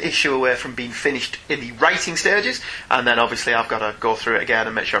one issue away from being finished in the writing stages, and then obviously I've got to go through it again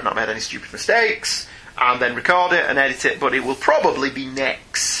and make sure I've not made any stupid mistakes, and then record it and edit it, but it will probably be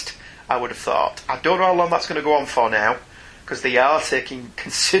next, I would have thought. I don't know how long that's going to go on for now, because they are taking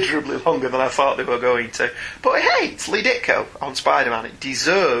considerably longer than I thought they were going to. But hey, it's Lee Ditko on Spider-Man. It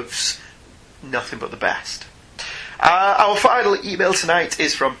deserves nothing but the best. Our final email tonight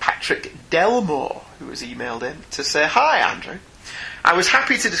is from Patrick Delmore, who has emailed in to say, Hi Andrew. I was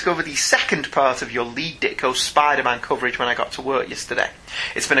happy to discover the second part of your Lee Ditko Spider-Man coverage when I got to work yesterday.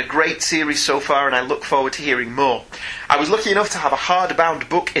 It's been a great series so far and I look forward to hearing more. I was lucky enough to have a hardbound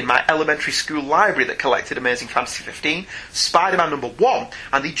book in my elementary school library that collected Amazing Fantasy 15, Spider-Man #1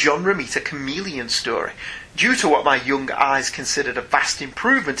 and the John Romita Chameleon story. Due to what my young eyes considered a vast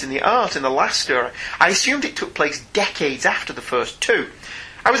improvement in the art in the last story, I assumed it took place decades after the first two.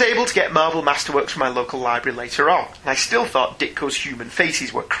 I was able to get Marvel Masterworks from my local library later on, and I still thought Ditko's human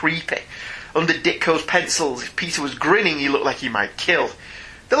faces were creepy. Under Ditko's pencils, if Peter was grinning, he looked like he might kill.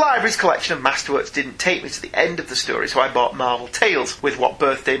 The library's collection of Masterworks didn't take me to the end of the story, so I bought Marvel Tales with what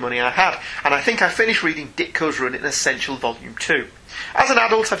birthday money I had, and I think I finished reading Ditko's run in Essential Volume 2. As an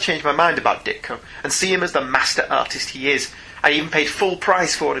adult, I've changed my mind about Ditko, and see him as the master artist he is. I even paid full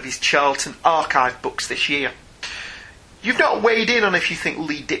price for one of his Charlton Archive books this year. You've not weighed in on if you think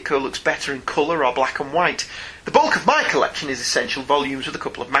Lee Ditko looks better in colour or black and white. The bulk of my collection is Essential Volumes with a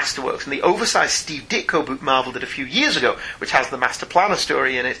couple of Masterworks, and the oversized Steve Ditko book Marvel did a few years ago, which has the Master Planner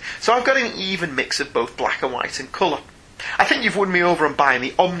story in it, so I've got an even mix of both black and white and colour. I think you've won me over on buying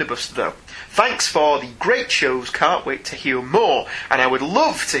the omnibus, though. Thanks for the great shows, can't wait to hear more, and I would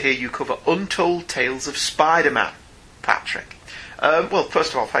love to hear you cover Untold Tales of Spider-Man. Patrick. Well,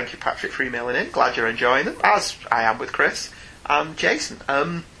 first of all, thank you, Patrick, for emailing in. Glad you're enjoying them, as I am with Chris and Jason.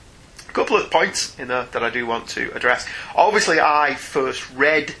 A couple of points in there that I do want to address. Obviously, I first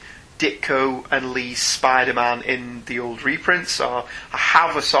read Ditko and Lee's Spider-Man in the old reprints, so I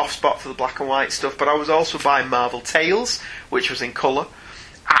have a soft spot for the black and white stuff, but I was also buying Marvel Tales, which was in colour,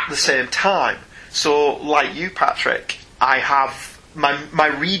 at the same time. So, like you, Patrick, I have my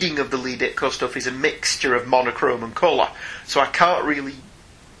reading of the Lee Ditko stuff is a mixture of monochrome and colour, so I can't really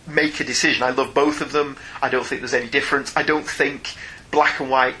make a decision. I love both of them. I don't think there's any difference. I don't think black and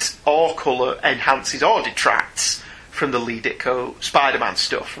white or colour enhances or detracts from the Lee Ditko Spider-Man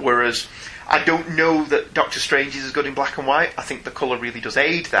stuff, whereas I don't know that Doctor Strange is as good in black and white. I think the colour really does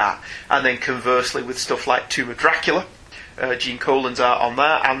aid that. And then conversely with stuff like Tomb of Dracula, Gene Colan's art on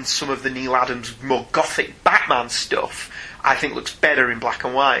that, and some of the Neil Adams more gothic Batman stuff, I think looks better in black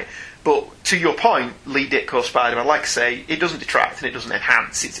and white. But to your point, Lee Ditko Spider-Man, like I say, it doesn't detract and it doesn't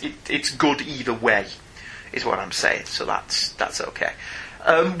enhance. It's good either way, is what I'm saying. So that's okay.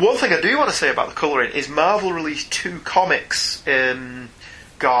 One thing I do want to say about the colouring is Marvel released 2 comics, a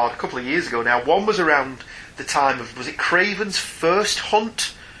couple of years ago now. One was around the time of, was it Craven's First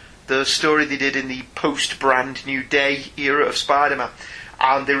Hunt? The story they did in the post-Brand New Day era of Spider-Man.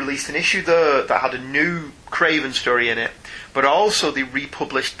 And they released an issue there that had a new Craven story in it, but also they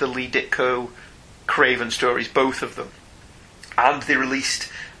republished the Lee Ditko Craven stories, both of them. And they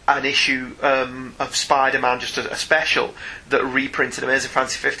released an issue of Spider-Man, just a special, that reprinted Amazing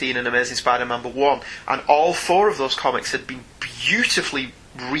Fantasy 15 and Amazing Spider-Man #1. And all 4 of those comics had been beautifully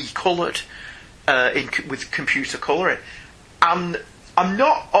recoloured with computer colouring. And I'm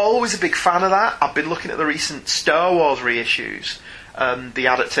not always a big fan of that. I've been looking at the recent Star Wars reissues, the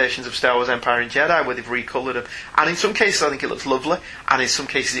adaptations of Star Wars Empire and Jedi, where they've recoloured them. And in some cases I think it looks lovely, and in some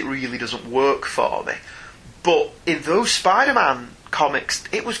cases it really doesn't work for me. But in those Spider-Man comics,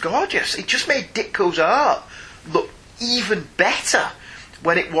 it was gorgeous. It just made Ditko's art look even better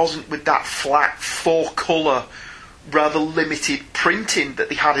when it wasn't with that flat, 4-colour, rather limited printing that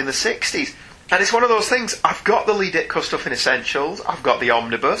they had in the 60s. And it's one of those things, I've got the Lee Ditko stuff in Essentials, I've got the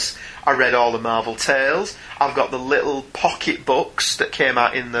Omnibus, I read all the Marvel Tales, I've got the little pocket books that came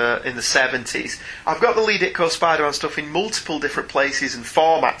out in the 70s, I've got the Lee Ditko Spider-Man stuff in multiple different places and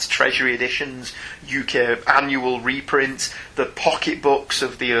formats, Treasury editions, UK annual reprints, the pocket books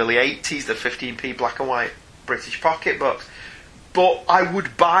of the early 80s, the 15p black and white British pocket books. But I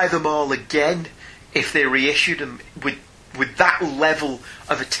would buy them all again if they reissued them with that level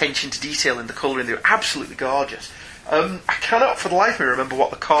of attention to detail in the colouring. They're absolutely gorgeous. I cannot for the life of me remember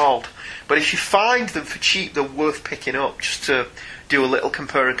what they're called, but if you find them for cheap, they're worth picking up just to do a little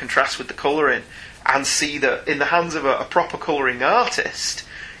compare and contrast with the colouring and see that in the hands of a proper colouring artist,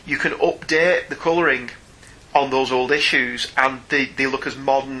 you can update the colouring on those old issues and they look as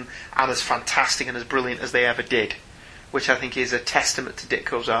modern and as fantastic and as brilliant as they ever did, which I think is a testament to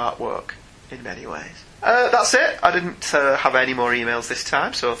Ditko's artwork in many ways. That's it. I didn't have any more emails this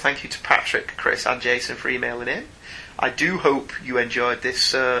time, so thank you to Patrick, Chris and Jason for emailing in. I do hope you enjoyed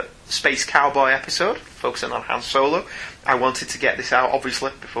this Space Cowboy episode, focusing on Han Solo. I wanted to get this out,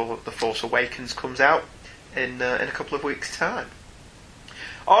 obviously, before The Force Awakens comes out in a couple of weeks' time.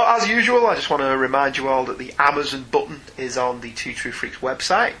 As usual, I just want to remind you all that the Amazon button is on the Two True Freaks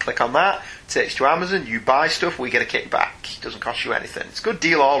website. Click on that, takes you to Amazon, you buy stuff, we get a kickback. It doesn't cost you anything. It's a good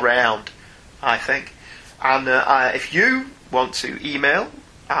deal all round, I think. And if you want to email,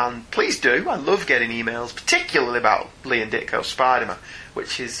 and please do, I love getting emails, particularly about Lee and Ditko Spider-Man,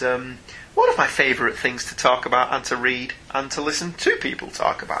 which is one of my favourite things to talk about and to read and to listen to people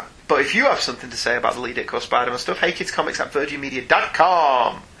talk about. But if you have something to say about the Lee Ditko Spider-Man stuff,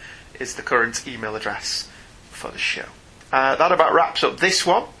 heykidscomics@virginmedia.com is the current email address for the show. That about wraps up this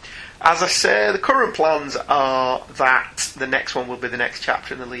one. As I say, the current plans are that the next one will be the next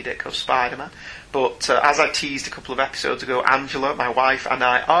chapter in the Lee Ditko Spider-Man. But as I teased a couple of episodes ago, Angela, my wife, and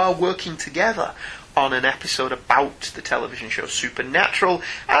I are working together on an episode about the television show Supernatural.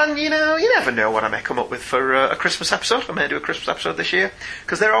 And, you never know what I may come up with for a Christmas episode. I may do a Christmas episode this year,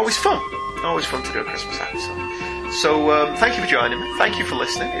 because they're always fun. Always fun to do a Christmas episode. So, thank you for joining me. Thank you for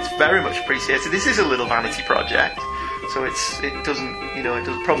listening. It's very much appreciated. This is a little vanity project. So it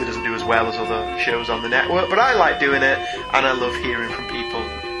probably doesn't do as well as other shows on the network, but I like doing it, and I love hearing from people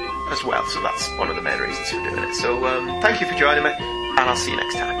as well, so that's one of the main reasons for doing it. So thank you for joining me, and I'll see you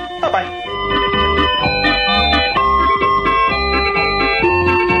next time. Bye bye.